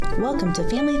Welcome to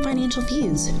Family Financial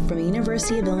Views from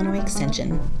University of Illinois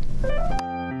Extension.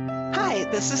 Hi,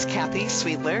 this is Kathy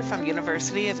Sweetler from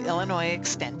University of Illinois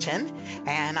Extension,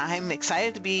 and I'm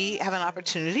excited to have an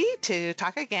opportunity to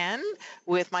talk again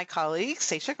with my colleague,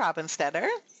 Sasha Grabenstetter.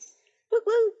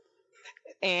 Woo-woo.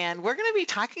 And we're going to be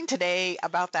talking today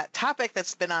about that topic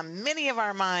that's been on many of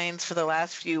our minds for the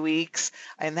last few weeks,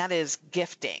 and that is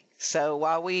gifting. So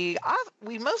while we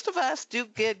most of us do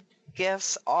get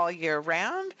gifts all year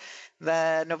round,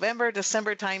 the November,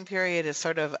 December time period is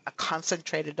sort of a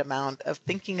concentrated amount of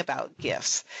thinking about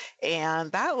gifts.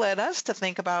 And that led us to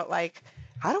think about, like,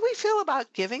 how do we feel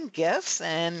about giving gifts,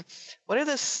 and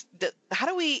how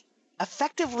do we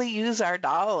effectively use our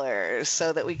dollars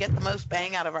so that we get the most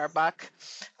bang out of our buck?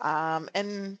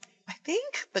 And I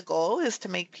think the goal is to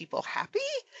make people happy.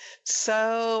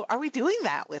 So are we doing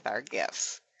that with our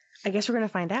gifts? I guess we're going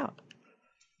to find out.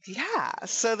 Yeah.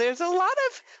 So there's one of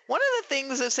the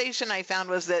things that Sasha and I found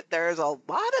was that there's a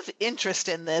lot of interest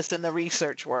in this in the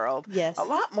research world. Yes. A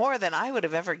lot more than I would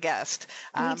have ever guessed.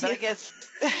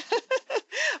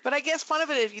 But I guess one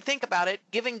of it, if you think about it,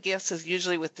 giving gifts is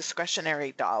usually with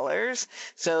discretionary dollars.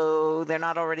 So they're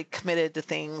not already committed to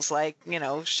things like,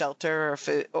 shelter or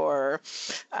food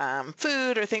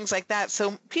or things like that.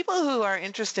 So people who are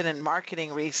interested in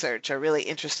marketing research are really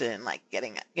interested in, like,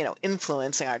 getting,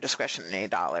 influencing our discretionary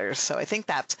dollars. So I think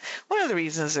that's one of the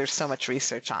reasons there's so much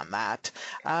research on that.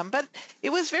 But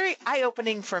it was very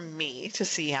eye-opening for me to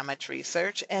see how much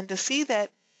research, and to see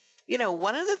that,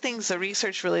 one of the things the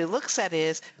research really looks at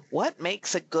is what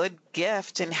makes a good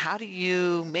gift, and how do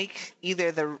you make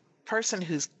either the person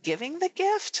who's giving the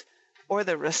gift or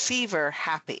the receiver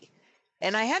happy.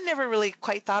 And I had never really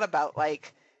quite thought about,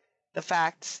 like, the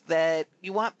fact that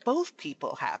you want both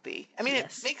people happy. I mean,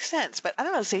 Yes. It makes sense, but I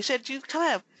don't know, Sasha, do you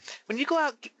when you go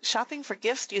out shopping for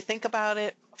gifts, do you think about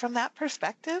it from that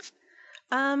perspective?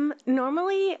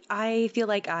 Normally I feel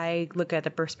like I look at the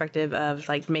perspective of,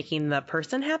 like, making the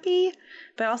person happy,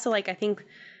 but also, like, I think,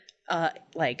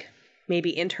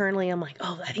 maybe internally I'm like,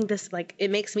 oh, I think this, like,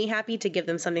 it makes me happy to give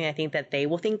them something I think that they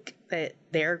will think that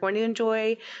they're going to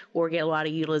enjoy or get a lot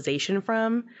of utilization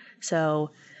from.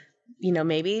 So,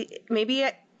 maybe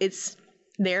it's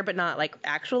there, but not, like,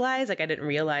 actualized. Like, I didn't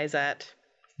realize that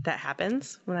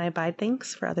happens when I buy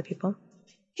things for other people.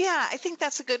 Yeah, I think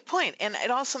that's a good point. And it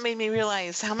also made me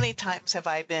realize how many times have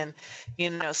I been,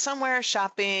 somewhere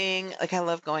shopping. Like, I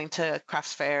love going to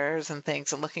crafts fairs and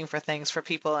things and looking for things for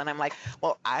people. And I'm like,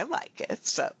 well, I like it,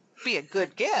 so be a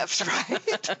good gift,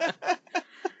 right?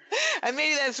 And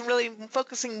maybe that's really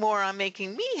focusing more on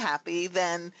making me happy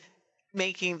than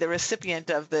making the recipient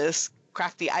of this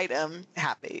crafty item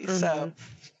happy. Mm-hmm. So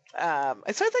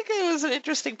I think it was an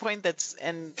interesting point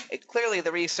clearly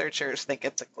the researchers think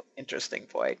it's an interesting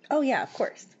point. Oh, yeah, of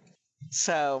course.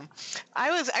 So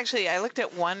I looked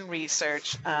at one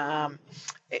research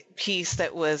piece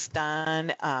that was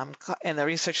done, and the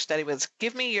research study was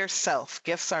 "Give Me Yourself.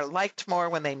 Gifts are liked more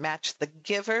when they match the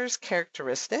giver's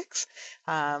characteristics."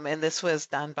 And this was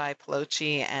done by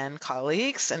Pelocci and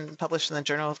colleagues and published in the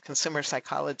Journal of Consumer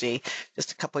Psychology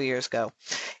just a couple years ago.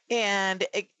 And,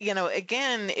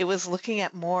 again, it was looking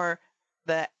at more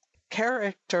the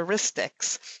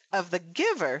characteristics of the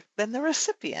giver than the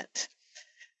recipient.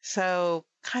 So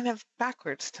kind of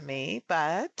backwards to me,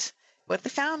 but what they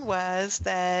found was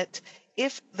that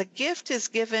if the gift is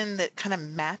given that kind of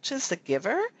matches the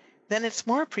giver, then it's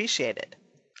more appreciated.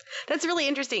 That's really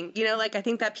interesting. I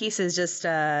think that piece is just,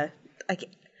 it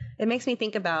makes me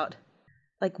think about,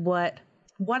 like, what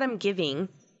I'm giving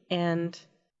and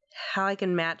how I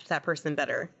can match that person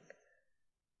better.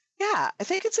 Yeah, I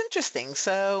think it's interesting.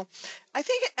 So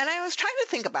and I was trying to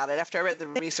think about it after I read the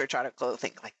research article,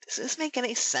 think, like, does this make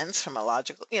any sense from a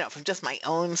logical, from just my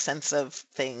own sense of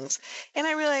things? And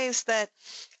I realized that,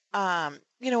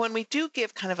 when we do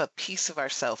give kind of a piece of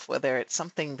ourselves, whether it's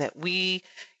something that we,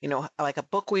 like a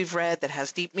book we've read that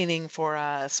has deep meaning for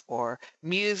us, or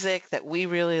music that we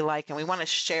really like, and we want to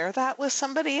share that with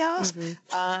somebody else,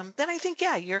 Mm-hmm. then I think,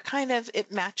 yeah,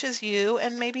 it matches you,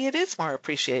 and maybe it is more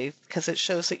appreciated because it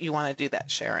shows that you want to do that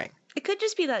sharing. It could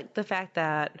just be like the fact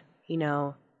that,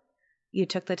 you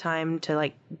took the time to,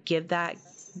 like, give that,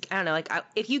 I don't know, like,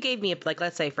 if you gave me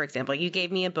let's say, for example, you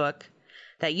gave me a book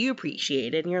that you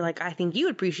appreciated, and you're like, I think you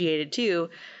appreciate it too.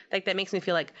 Like, that makes me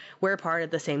feel like we're part of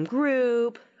the same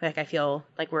group. Like, I feel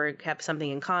like we have something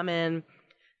in common,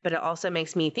 but it also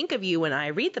makes me think of you when I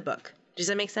read the book. Does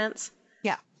that make sense?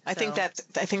 Yeah. I think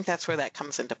that's where that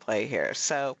comes into play here.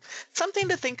 So something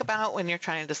to think about when you're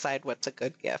trying to decide what's a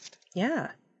good gift.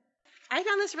 Yeah. I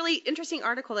found this really interesting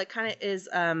article that kind of is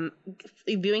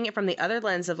viewing it from the other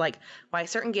lens of like why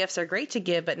certain gifts are great to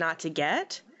give but not to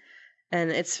get. And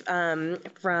it's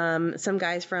from some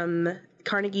guys from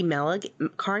Carnegie Mellon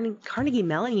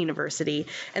University.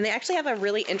 And they actually have a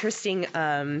really interesting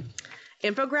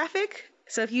infographic.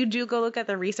 So if you do go look at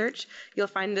the research, you'll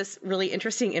find this really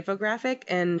interesting infographic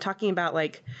and talking about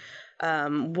like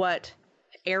what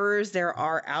errors there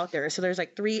are out there. So there's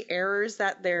like 3 errors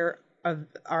that there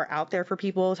are out there for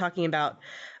people, talking about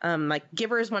like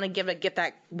givers want to give a gift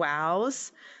that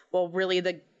wows. Well, really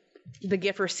the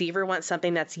gift receiver wants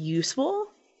something that's useful.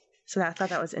 So I thought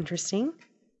that was interesting.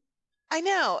 I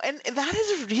know. And that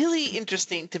is really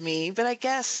interesting to me. But I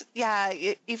guess, yeah,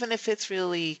 even if it's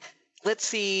really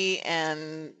glitzy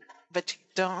but you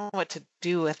don't know what to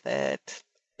do with it,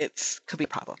 could be a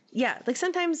problem. Yeah. Like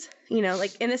sometimes,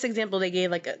 like in this example, they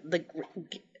gave like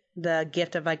the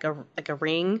gift of like a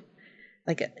ring.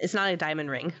 Like it's not a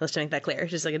diamond ring. Let's make that clear. It's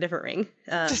just like a different ring.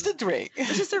 Just a ring.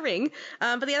 It's just a ring.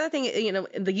 But the other thing,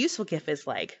 the useful gift is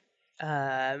like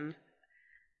a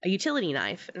utility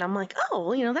knife, and I'm like,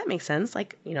 oh, that makes sense.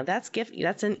 Like, that's gift.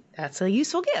 That's a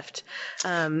useful gift.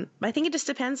 I think it just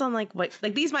depends on like what.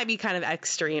 Like these might be kind of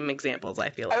extreme examples.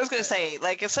 I feel like. I was going to say,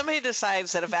 like, if somebody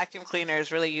decides that a vacuum cleaner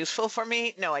is really useful for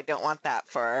me, no, I don't want that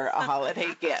for a holiday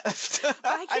gift.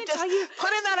 I can't tell you.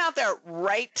 Putting that out there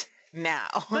right now.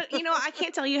 But I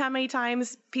can't tell you how many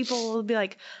times people will be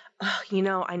like, oh,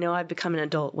 I know I've become an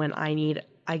adult when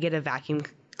I get a vacuum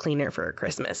cleaner for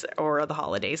Christmas or the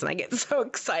holidays, and I get so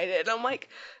excited. I'm like,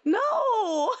 no.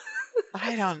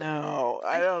 I don't know.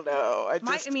 I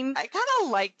kind of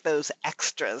like those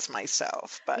extras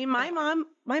myself. But I mean,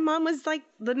 my mom was like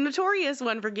the notorious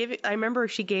one for giving. I remember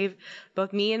she gave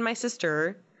both me and my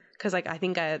sister. Because I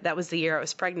think that was the year I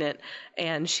was pregnant,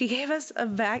 and she gave us a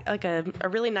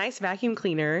really nice vacuum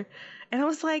cleaner, and I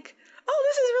was like, "Oh,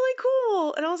 this is really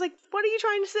cool!" And I was like, "What are you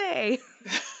trying to say?"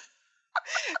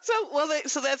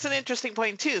 So that's an interesting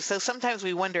point too. So sometimes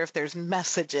we wonder if there's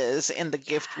messages in the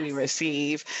gift we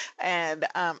receive, and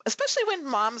especially when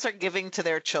moms are giving to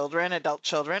their children, adult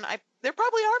children, there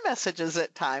probably are messages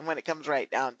at time when it comes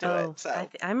right down to it. So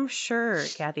I'm sure,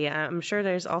 Kathy. I'm sure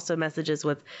there's also messages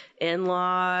with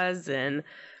in-laws and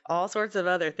all sorts of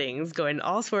other things going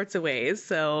all sorts of ways.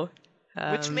 So.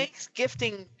 Which makes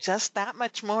gifting just that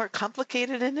much more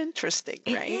complicated and interesting,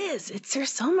 right? It is.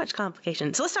 There's so much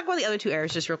complication. So let's talk about the other 2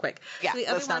 errors just real quick. Yeah,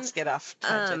 so let's not get off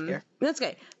tangent here. That's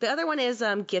okay. The other one is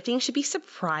gifting should be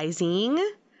surprising.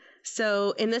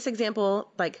 So in this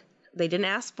example, like they didn't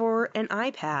ask for an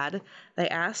iPad. They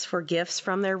asked for gifts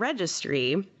from their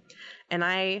registry. And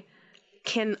I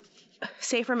can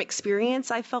say from experience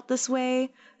I felt this way,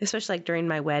 especially like during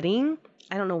my wedding.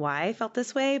 I don't know why I felt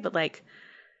this way, but like,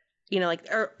 do you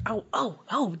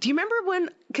remember when,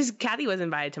 because Kathy was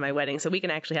invited to my wedding, so we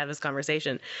can actually have this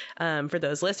conversation for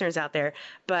those listeners out there.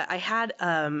 But I had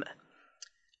a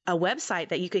website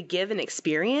that you could give an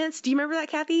experience. Do you remember that,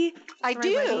 Kathy? I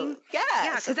do. Wedding? Yeah,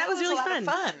 because that was really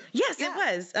fun. Yes, yeah.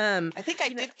 It was. I think I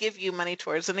did give you money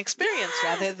towards an experience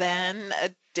rather than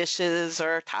dishes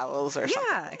or towels or something.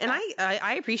 Yeah, and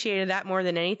I appreciated that more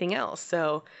than anything else.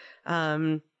 So,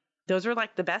 those were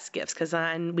like the best gifts because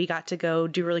then we got to go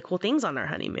do really cool things on our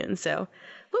honeymoon. So,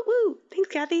 woo! Thanks,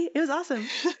 Kathy. It was awesome.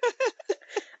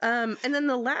 And then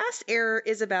the last error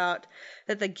is about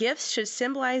that the gifts should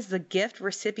symbolize the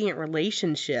gift-recipient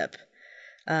relationship.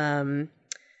 And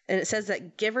it says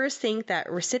that givers think that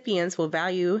recipients will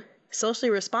value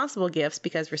socially responsible gifts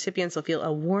because recipients will feel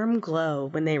a warm glow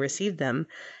when they receive them.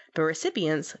 But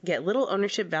recipients get little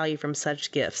ownership value from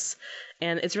such gifts.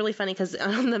 And it's really funny because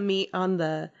on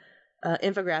the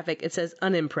infographic, it says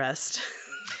unimpressed.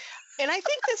 And I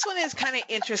think this one is kind of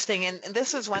interesting. And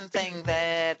this is one thing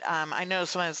that I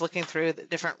noticed when I was looking through the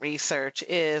different research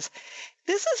is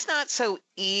this is not so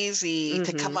easy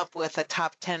to come up with a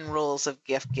top 10 rules of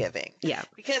gift giving. Yeah.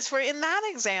 Because in that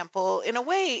example, in a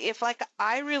way, if like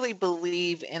I really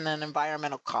believe in an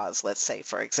environmental cause, let's say,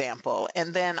 for example,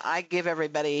 and then I give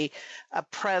everybody a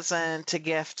present, a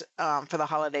gift for the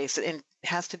holidays, and it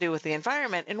has to do with the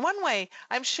environment. In one way,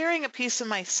 I'm sharing a piece of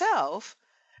myself.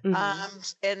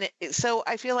 So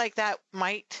I feel like that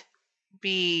might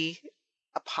be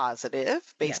a positive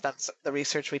based on the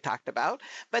research we talked about,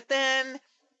 but then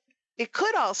it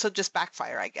could also just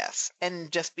backfire, I guess,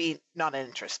 and just be not an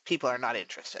interest. People are not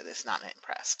interested. It's not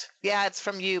impressed. Yeah, it's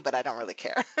from you, but I don't really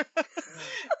care.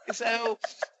 So,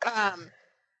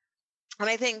 and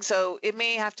I think so it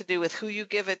may have to do with who you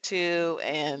give it to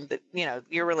and,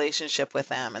 your relationship with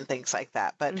them and things like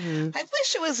that. But I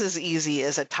wish it was as easy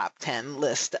as a top 10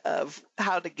 list of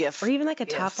how to gift. Or even like a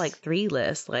top like 3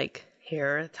 list. Like,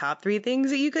 here are the top 3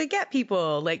 things that you could get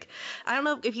people. Like, I don't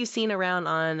know if you've seen around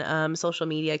on social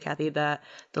media, Kathy, that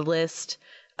the list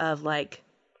of like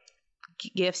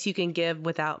gifts you can give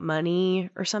without money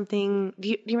or something. Do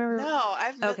you remember? No,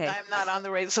 Okay. I'm not on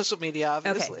the right social media,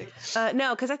 obviously. Okay.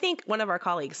 No, because I think one of our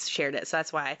colleagues shared it, so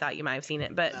that's why I thought you might have seen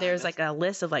it. But there's like a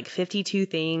list of like 52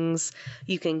 things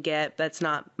you can get that's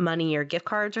not money or gift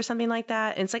cards or something like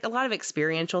that. And it's like a lot of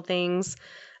experiential things.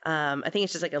 I think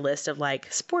it's just like a list of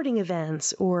like sporting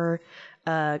events or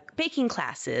baking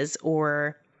classes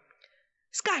or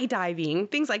skydiving,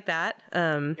 things like that,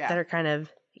 that are kind of,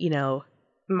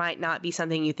 might not be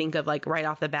something you think of like right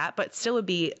off the bat, but still would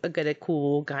be a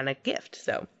cool kind of gift.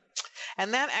 So,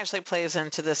 and that actually plays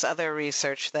into this other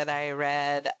research that I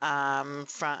read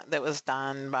that was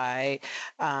done by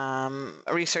a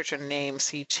researcher named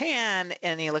C. Chan,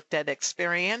 and he looked at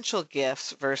experiential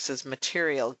gifts versus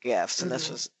material gifts, and this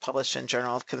was published in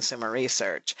Journal of Consumer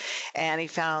Research, and he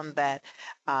found that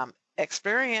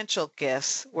experiential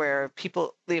gifts, where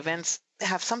the events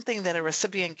have something that a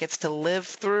recipient gets to live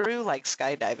through, like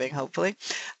skydiving, hopefully,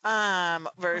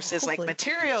 versus like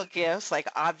material gifts, like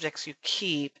objects you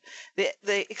keep.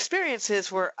 The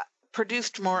experiences were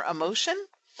produced more emotion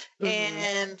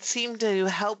and seem to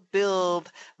help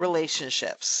build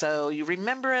relationships. So you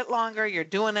remember it longer, you're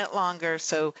doing it longer.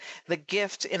 So the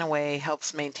gift, in a way,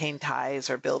 helps maintain ties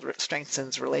or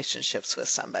strengthens relationships with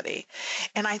somebody.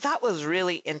 And I thought was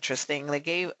really interesting. They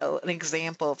gave an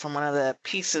example from one of the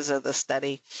pieces of the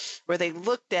study where they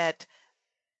looked at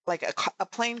like a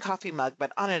plain coffee mug,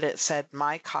 but on it said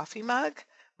 "My Coffee Mug,"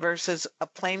 versus a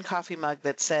plain coffee mug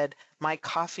that said "My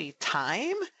Coffee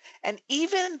Time." And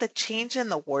even the change in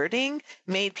the wording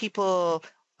made people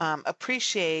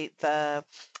appreciate the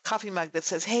coffee mug that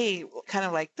says, hey, kind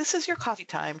of like, this is your coffee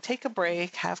time, take a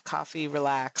break, have coffee,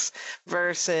 relax,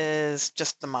 versus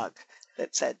just the mug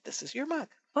that said, this is your mug.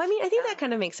 Well, I mean, I think that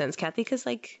kind of makes sense, Kathy, because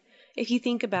like, if you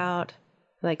think about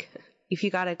like, if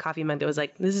you got a coffee mug that was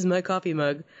like, this is my coffee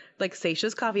mug, like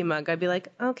Seisha's coffee mug, I'd be like,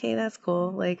 okay, that's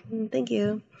cool. Like, thank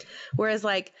you. Whereas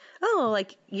like, oh,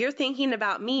 like you're thinking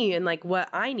about me and like what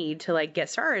I need to like get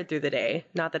started through the day.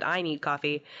 Not that I need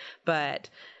coffee, but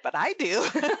I do.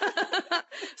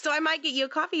 So I might get you a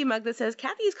coffee mug that says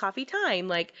Kathy's coffee time.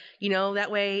 Like, that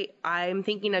way I'm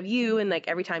thinking of you. And like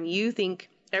every time you drink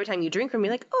from me,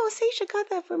 like, oh, Seisha got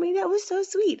that for me. That was so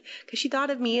sweet. Because she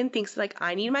thought of me and thinks, like,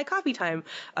 I need my coffee time.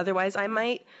 Otherwise, I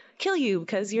might kill you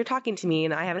because you're talking to me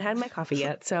and I haven't had my coffee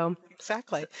yet. So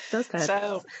exactly. Those kind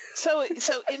of things.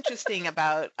 So interesting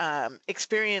about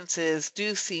experiences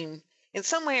do seem, in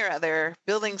some way or other,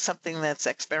 building something that's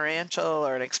experiential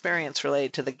or an experience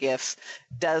related to the gifts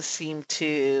does seem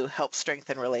to help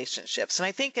strengthen relationships. And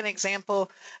I think an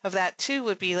example of that too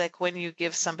would be like when you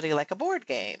give somebody like a board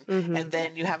game and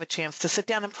then you have a chance to sit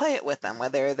down and play it with them,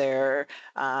 whether they're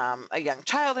a young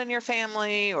child in your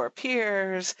family or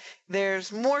peers.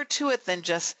 There's more to it than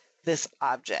just this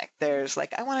object. There's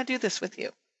like, I want to do this with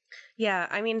you. Yeah,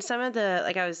 I mean, some of the,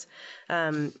 like I was,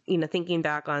 thinking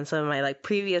back on some of my like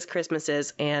previous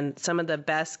Christmases, and some of the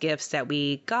best gifts that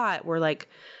we got were like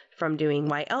from doing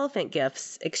white elephant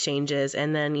gifts exchanges.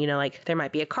 And then, like there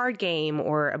might be a card game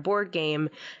or a board game,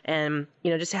 and,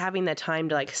 just having that time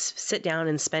to like sit down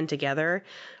and spend together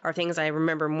are things I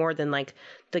remember more than like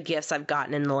the gifts I've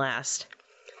gotten in the last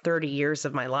 30 years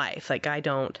of my life. Like I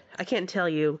can't tell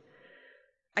you.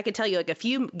 I could tell you like a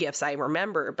few gifts I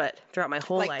remember, but throughout my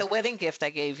whole life. Like the wedding gift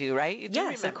I gave you, right? You do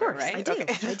yes, remember, of course. right? I do.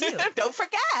 Okay. I do. Don't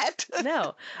forget.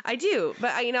 No, I do.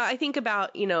 But I think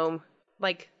about,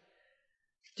 like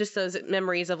just those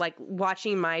memories of like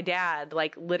watching my dad,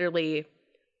 like literally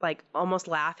like almost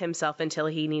laugh himself until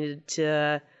he needed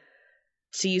to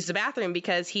use the bathroom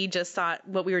because he just thought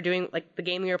what we were doing, like the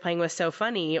game we were playing was so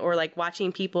funny, or like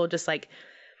watching people just like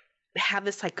have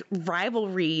this like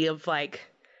rivalry of like,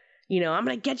 I'm going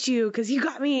to get you because you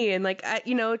got me. And like, I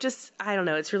don't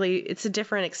know. It's a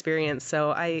different experience.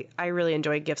 So I really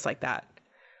enjoy gifts like that.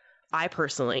 I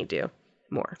personally do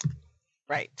more.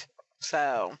 Right.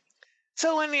 So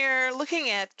when you're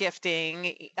looking at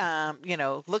gifting,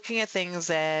 looking at things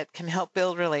that can help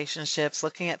build relationships,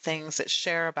 looking at things that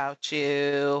share about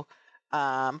you,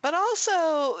 but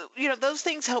also, those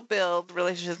things help build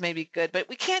relationships may be good, but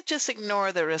we can't just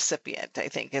ignore the recipient, I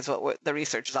think is what the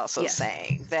research is also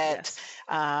saying. That,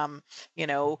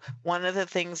 one of the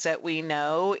things that we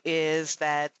know is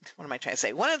that, what am I trying to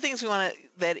say? One of the things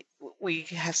that we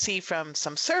see from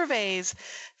some surveys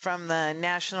from the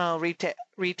National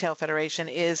Retail Federation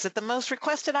is that the most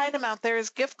requested item out there is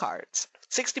gift cards.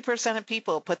 60% of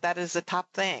people put that as the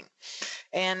top thing.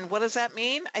 And what does that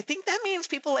mean? I think that means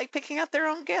people like picking out their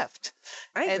own gift.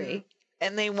 I agree.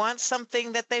 and they want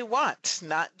something that they want,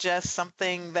 not just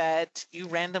something that you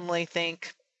randomly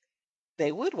think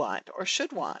they would want or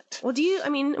should want. Well, do you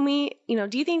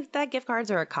think that gift cards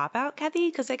are a cop-out,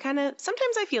 Kathy? Because they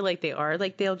sometimes I feel like they are.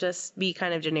 Like, they'll just be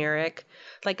kind of generic.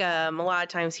 Like, a lot of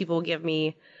times people will give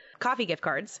me coffee gift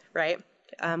cards, right?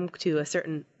 To a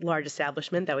certain large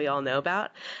establishment that we all know about.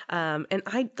 And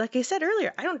like I said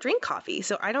earlier, I don't drink coffee,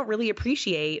 so I don't really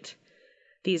appreciate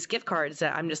these gift cards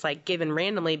that I'm just like given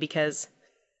randomly because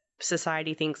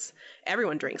society thinks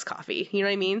everyone drinks coffee. You know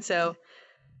what I mean? So,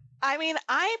 I mean,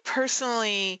 I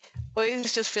personally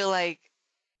always just feel like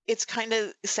it's kind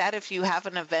of sad if you have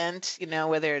an event,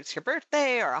 whether it's your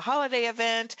birthday or a holiday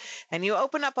event, and you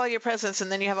open up all your presents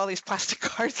and then you have all these plastic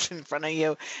cards in front of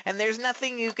you, and there's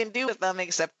nothing you can do with them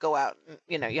except go out.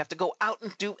 You have to go out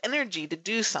and do energy to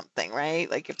do something, right?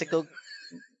 Like, you have to go.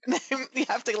 You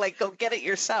have to go get it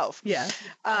yourself. yeah.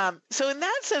 So in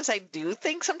that sense, I do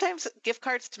think sometimes gift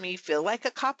cards to me feel like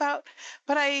a cop out,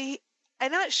 but I'm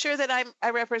not sure that I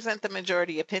represent the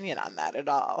majority opinion on that at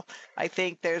all. I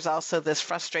think there's also this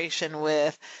frustration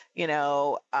with,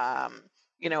 I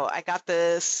got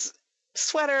this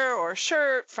sweater or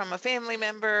shirt from a family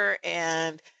member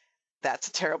and that's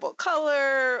a terrible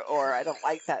color, or I don't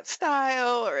like that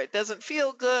style, or it doesn't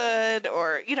feel good,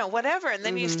 or, whatever. And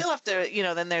then you still have to,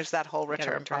 then there's that whole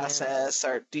return process,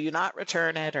 or do you not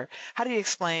return it, or how do you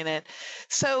explain it?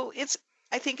 So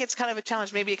I think it's kind of a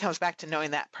challenge. Maybe it comes back to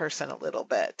knowing that person a little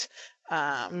bit.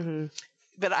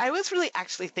 But I was really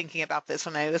actually thinking about this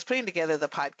when I was putting together the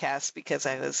podcast, because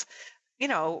I was,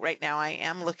 right now I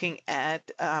am looking at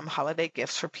holiday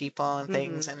gifts for people and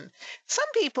things. And some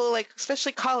people, like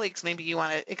especially colleagues, maybe you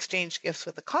want to exchange gifts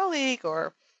with a colleague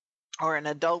or an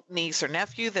adult niece or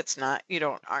nephew that's not,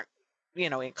 aren't,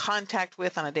 in contact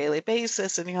with on a daily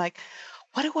basis. And you're like,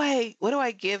 what do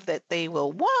I give that they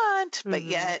will want, but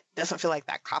yet doesn't feel like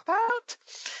that cop out?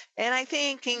 And I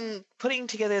think in putting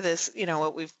together this,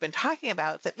 what we've been talking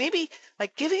about, that maybe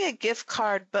like giving a gift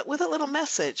card, but with a little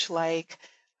message like,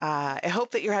 I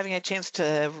hope that you're having a chance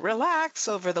to relax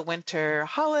over the winter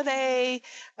holiday.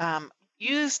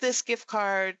 Use this gift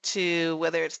card to,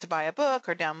 whether it's to buy a book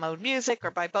or download music or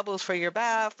buy bubbles for your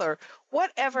bath or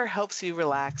whatever helps you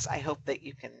relax. I hope that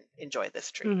you can enjoy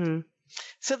this treat.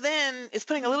 So then it's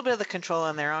putting a little bit of the control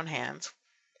in their own hands,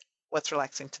 what's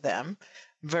relaxing to them,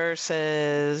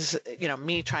 versus,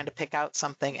 me trying to pick out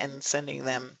something and sending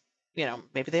them,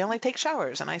 maybe they only take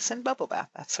showers and I send bubble bath.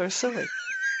 That's sort of silly.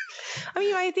 I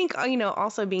mean, I think,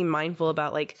 also being mindful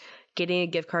about like getting a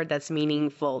gift card that's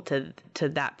meaningful to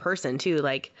that person too.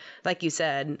 Like you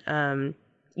said,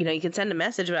 you can send a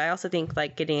message, but I also think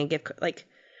like getting a gift, like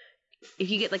if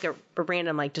you get like a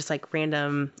random, like just like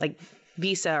random, like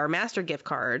Visa or Master gift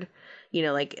card,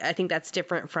 like I think that's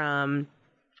different from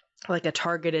like a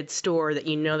targeted store that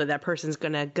that person's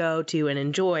going to go to and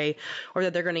enjoy, or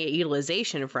that they're going to get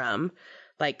utilization from.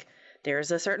 Like,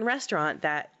 there's a certain restaurant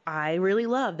that I really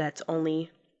love that's only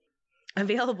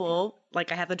available,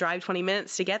 like I have to drive 20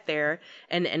 minutes to get there,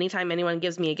 and anytime anyone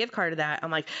gives me a gift card to that, I'm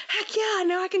like, heck yeah,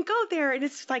 now I can go there. And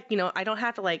it's like, I don't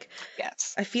have to like,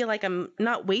 yes, I feel like I'm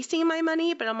not wasting my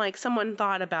money, but I'm like, someone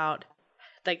thought about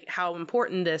like how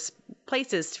important this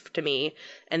place is to me,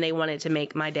 and they wanted to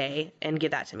make my day and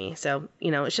give that to me. So,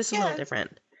 it's just a little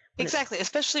different. Exactly,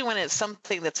 especially when it's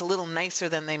something that's a little nicer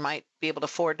than they might be able to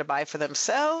afford to buy for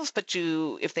themselves. But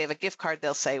if they have a gift card,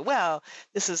 they'll say, well,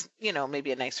 this is,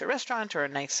 maybe a nicer restaurant or a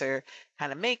nicer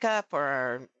kind of makeup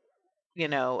or,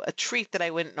 a treat that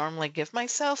I wouldn't normally give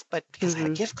myself. But because I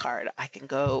have a gift card, I can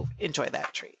go enjoy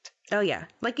that treat. Oh, yeah.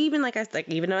 Even like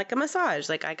a massage.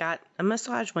 Like I got a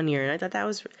massage one year and I thought that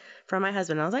was from my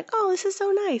husband. I was like, oh, this is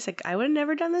so nice. Like I would have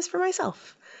never done this for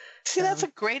myself. See, that's a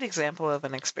great example of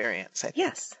an experience.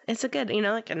 Yes, it's a good,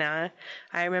 like now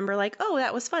I remember like, oh,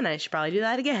 that was fun. I should probably do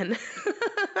that again.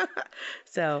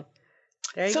 So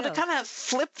there you go. So to kind of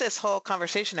flip this whole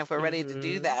conversation, if we're ready to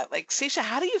do that, like, Sisha,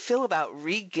 how do you feel about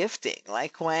re-gifting?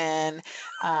 Like when,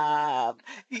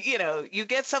 you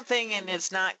get something and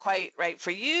it's not quite right for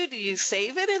you, do you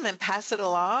save it and then pass it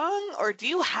along? Or do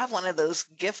you have one of those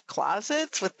gift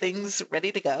closets with things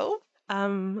ready to go?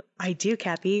 I do,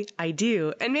 Kathy. I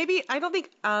do. And maybe, I don't think,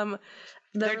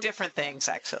 they're different things,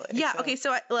 actually. Yeah. So. Okay.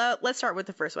 So let's start with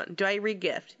the first one. Do I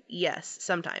re-gift? Yes,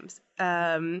 sometimes.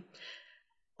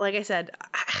 Like I said,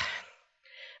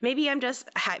 maybe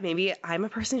I'm a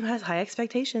person who has high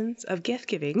expectations of gift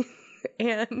giving,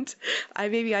 and I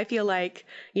feel like,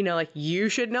 like you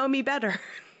should know me better.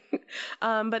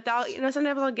 But sometimes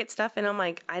I'll get stuff and I'm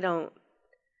like, I don't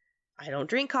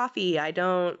drink coffee. I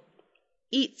don't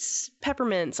eat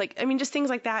peppermints. Like, I mean, just things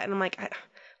like that. And I'm like,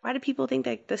 why do people think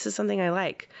that this is something I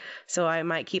like? So I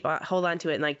might hold on to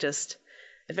it and like just,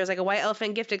 if there's like a white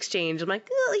elephant gift exchange, I'm like,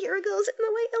 oh, here it goes in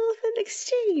the white elephant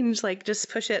exchange. Like just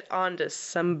push it on to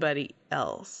somebody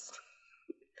else.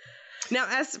 Now,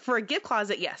 as for a gift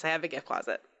closet, yes, I have a gift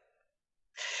closet.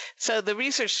 So the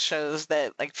research shows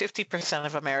that like 50%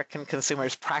 of American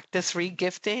consumers practice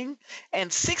regifting,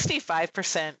 and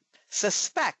 65%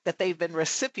 suspect that they've been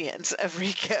recipients of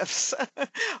regifts.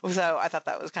 So I thought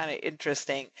that was kind of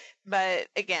interesting. But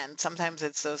again, sometimes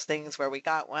it's those things where we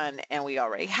got one and we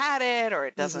already had it, or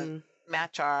it doesn't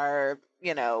match our,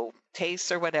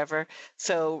 tastes or whatever.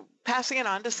 So passing it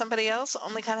on to somebody else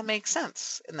only kind of makes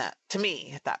sense to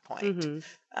me at that point.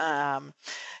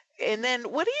 And then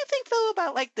what do you think though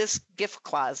about like this gift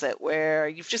closet where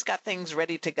you've just got things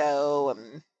ready to go?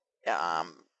 And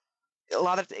a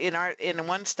lot of in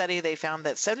one study they found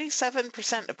that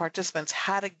 77% of participants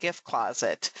had a gift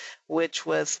closet, which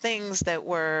was things that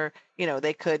were,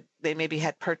 they maybe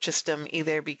had purchased them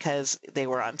either because they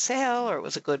were on sale or it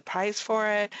was a good price for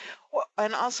it,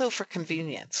 and also for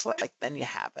convenience, like then you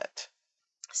have it.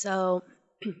 So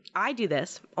I do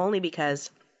this only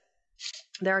because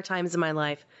there are times in my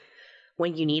life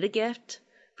when you need a gift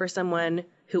for someone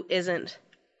who isn't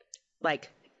like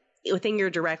within your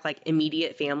direct, like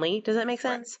immediate family. Does that make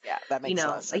sense? Right. Yeah, that makes a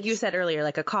lot of sense. Like you said earlier,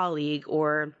 like a colleague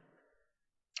or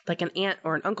like an aunt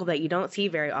or an uncle that you don't see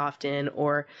very often,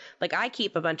 or like I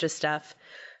keep a bunch of stuff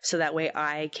so that way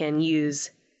I can use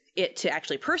it to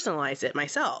actually personalize it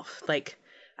myself. Like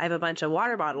I have a bunch of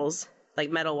water bottles,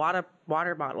 like metal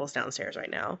water bottles downstairs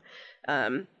right now,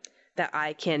 that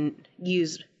I can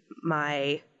use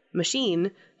my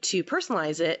machine to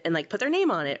personalize it and like put their name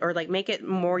on it or like make it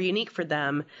more unique for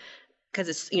them because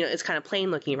it's it's kind of plain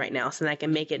looking right now, so then I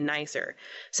can make it nicer.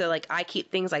 So like I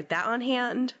keep things like that on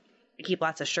hand. I keep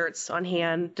lots of shirts on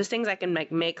hand, just things I can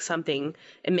like make something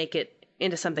and make it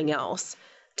into something else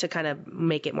to kind of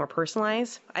make it more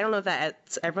personalized. I don't know if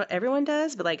that's everyone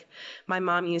does, but like my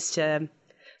mom used to,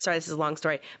 sorry, this is a long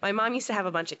story. My mom used to have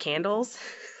a bunch of candles.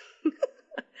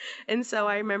 And so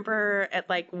I remember at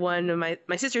like one of my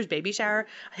sister's baby shower,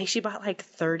 I think she bought like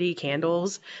 30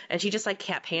 candles and she just like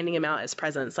kept handing them out as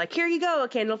presents. Like, here you go, a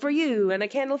candle for you and a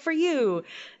candle for you.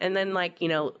 And then like,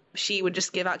 she would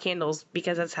just give out candles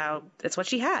because that's what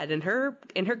she had in her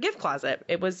gift closet.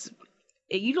 It was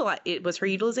her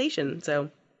utilization. So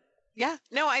yeah,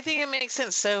 no, I think it makes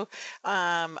sense. So,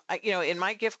 in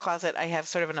my gift closet, I have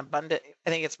sort of an abundant, I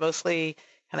think it's mostly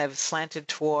kind of slanted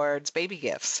towards baby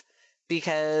gifts.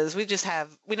 Because we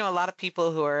know a lot of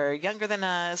people who are younger than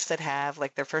us that have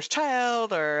like their first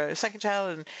child or a second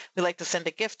child, and we like to send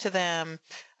a gift to them.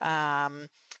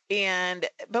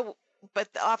 But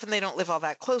often they don't live all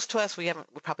that close to us. We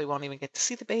probably won't even get to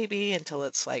see the baby until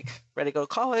it's like ready to go to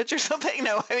college or something.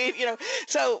 No, I mean,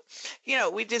 so,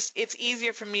 it's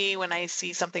easier for me when I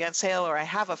see something on sale or I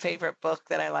have a favorite book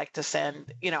that I like to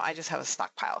send, I just have a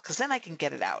stockpile because then I can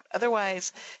get it out.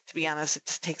 Otherwise, to be honest, it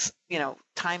just takes,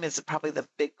 time is probably the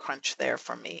big crunch there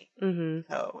for me.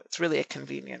 Mm-hmm. So it's really a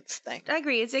convenience thing. I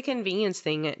agree. It's a convenience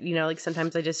thing. Like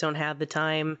sometimes I just don't have the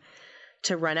time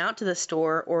to run out to the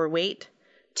store or wait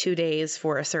 2 days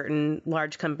for a certain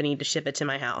large company to ship it to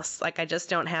my house. Like I just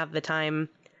don't have the time.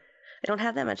 I don't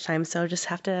have that much time. So I just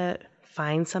have to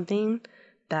find something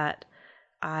that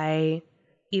I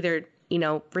either,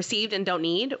 received and don't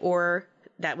need or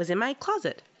that was in my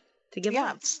closet to give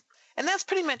away. And that's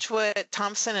pretty much what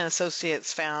Thompson and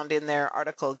Associates found in their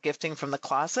article, Gifting from the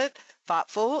Closet,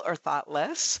 Thoughtful or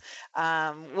Thoughtless,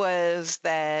 was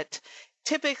that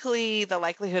typically the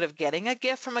likelihood of getting a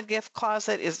gift from a gift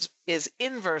closet is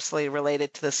inversely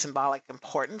related to the symbolic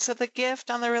importance of the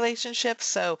gift on the relationship.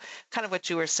 So kind of what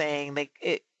you were saying,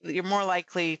 you're more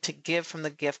likely to give from the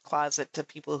gift closet to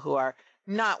people who are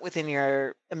not within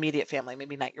your immediate family,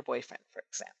 maybe not your boyfriend, for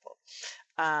example.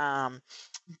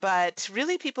 But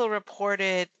really people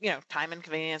reported, time and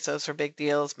convenience, those were big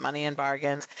deals, money and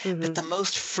bargains. Mm-hmm. But the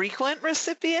most frequent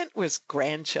recipient was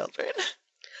grandchildren.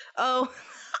 Oh,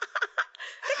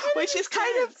 which is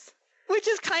kind of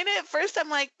at first I'm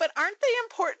like, but aren't they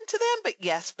important to them? But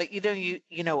yes, but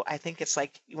I think it's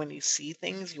like when you see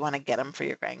things, you want to get them for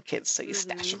your grandkids. So you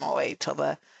stash them away till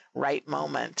the right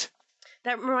moment.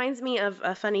 That reminds me of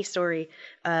a funny story.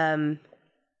 A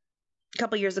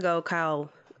couple years ago,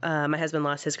 Kyle, my husband,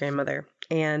 lost his grandmother,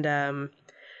 and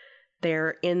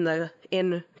there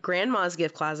in Grandma's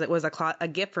gift closet was a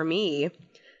gift for me.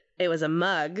 It was a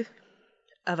mug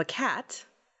of a cat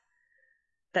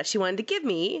that she wanted to give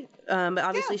me, but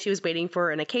obviously she was waiting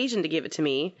for an occasion to give it to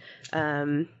me.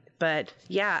 But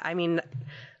yeah, I mean,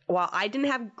 while I didn't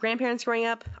have grandparents growing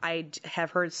up, I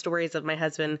have heard stories of my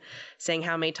husband saying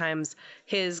how many times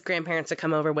his grandparents would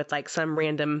come over with like some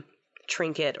random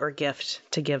trinket or gift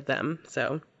to give them.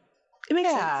 So it makes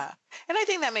sense. And I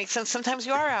think that makes sense. Sometimes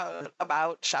you are out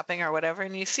about shopping or whatever,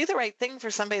 and you see the right thing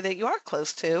for somebody that you are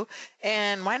close to,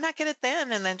 and why not get it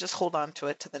then and then just hold on to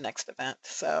it to the next event?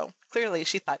 So clearly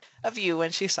she thought of you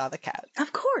when she saw the cat.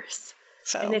 Of course.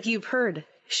 So, and if you've heard,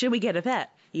 should we get a pet?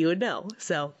 You would know.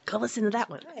 So go listen to that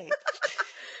one. Right.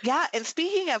 Yeah. And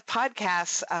speaking of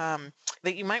podcasts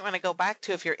that you might want to go back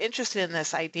to if you're interested in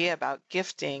this idea about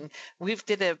gifting, we've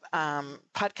did a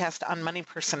podcast on money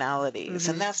personalities.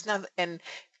 And that's not, and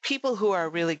people who are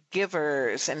really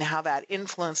givers and how that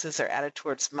influences their attitude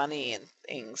towards money and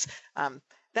things.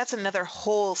 That's another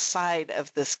whole side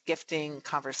of this gifting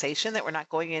conversation that we're not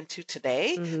going into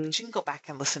today, but you can go back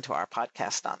and listen to our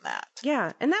podcast on that.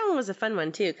 Yeah. And that one was a fun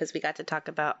one too, because we got to talk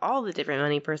about all the different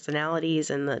money personalities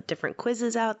and the different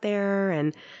quizzes out there.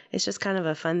 And it's just kind of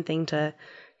a fun thing to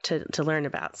learn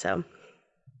about. So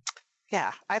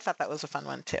yeah, I thought that was a fun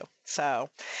one too. So,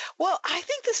 well, I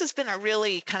think this has been a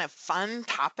really kind of fun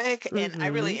topic, and I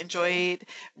really enjoyed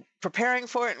preparing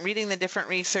for it and reading the different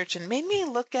research, and made me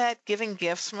look at giving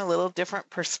gifts from a little different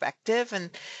perspective and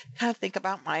kind of think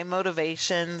about my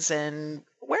motivations and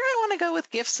where I want to go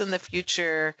with gifts in the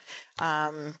future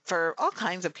for all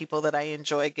kinds of people that I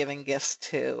enjoy giving gifts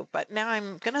to. But now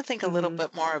I'm going to think a little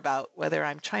bit more about whether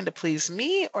I'm trying to please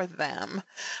me or them.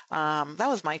 That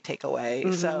was my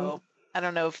takeaway. So I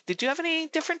don't know did you have any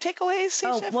different takeaways,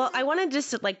 Seisha? Oh, well, I wanted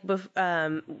just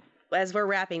to as we're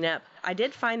wrapping up, I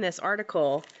did find this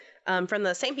article from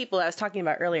the same people I was talking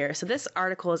about earlier. So this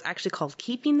article is actually called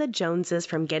Keeping the Joneses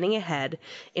from Getting Ahead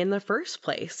in the First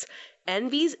Place: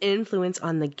 Envy's Influence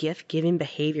on the Gift-Giving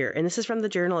Behavior. And this is from the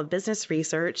Journal of Business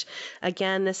Research.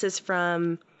 Again, this is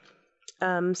from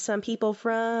some people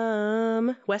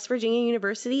from West Virginia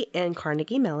University and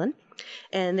Carnegie Mellon.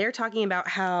 And they're talking about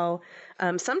how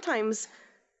sometimes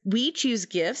we choose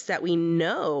gifts that we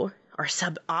know are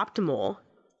suboptimal,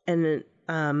 and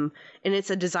it's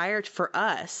a desire for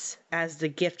us as the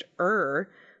gifter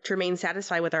to remain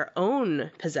satisfied with our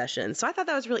own possessions. So I thought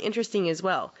that was really interesting as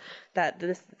well, that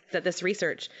this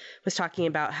research was talking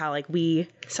about how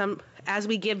as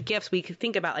we give gifts, we could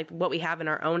think about like what we have in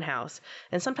our own house,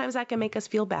 and sometimes that can make us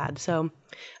feel bad. So I'm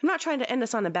not trying to end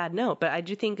us on a bad note, but I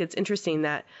do think it's interesting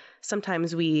that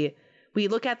sometimes we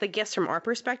look at the gifts from our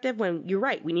perspective, when you're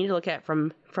right, we need to look at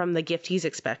from the giftee's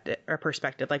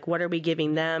perspective. Like, what are we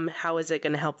giving them? How is it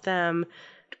going to help them?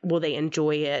 Will they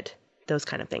enjoy it? Those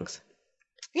kind of things.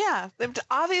 Yeah, there's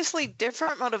obviously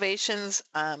different motivations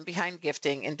behind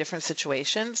gifting in different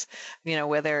situations,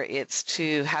 whether it's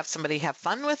to have somebody have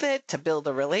fun with it, to build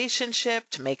a relationship,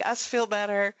 to make us feel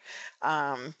better.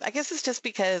 I guess it's just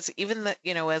because even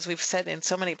as we've said in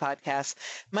so many podcasts,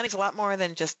 money's a lot more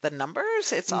than just the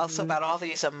numbers. It's also about all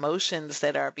these emotions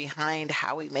that are behind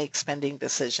how we make spending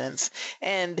decisions.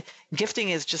 And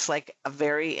gifting is just like a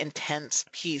very intense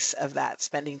piece of that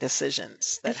spending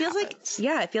decisions. It feels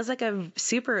like a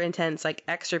super intense, like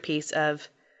extra piece of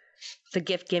the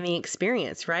gift giving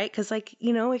experience, right? Because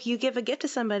if you give a gift to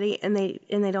somebody and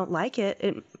they don't like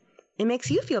it makes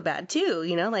you feel bad too,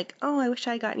 like, oh, I wish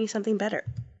I had gotten you something better.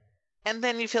 And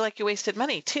then you feel like you wasted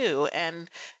money too. And,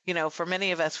 for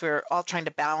many of us, we're all trying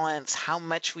to balance how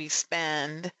much we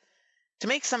spend to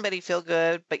make somebody feel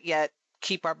good, but yet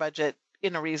keep our budget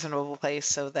in a reasonable place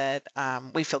so that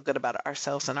we feel good about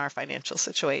ourselves and our financial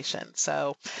situation.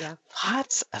 So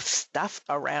lots of stuff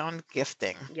around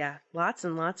gifting. Yeah, lots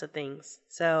and lots of things.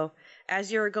 So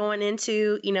as you're going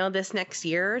into, this next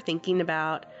year, thinking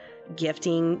about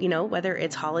gifting, whether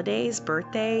it's holidays,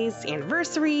 birthdays,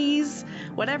 anniversaries,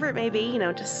 whatever it may be,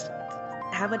 just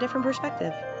have a different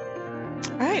perspective.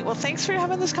 All right. Well, thanks for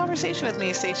having this conversation with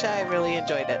me, Seisha. I really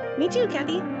enjoyed it. Me too,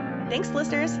 Kathy. Thanks,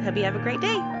 listeners. Hope you have a great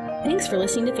day. Thanks for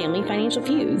listening to Family Financial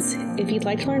Feuds. If you'd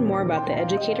like to learn more about the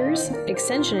educators,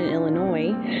 Extension in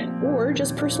Illinois, or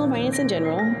just personal finance in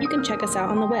general, you can check us out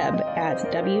on the web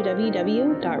at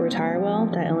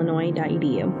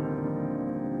www.retirewell.illinois.edu.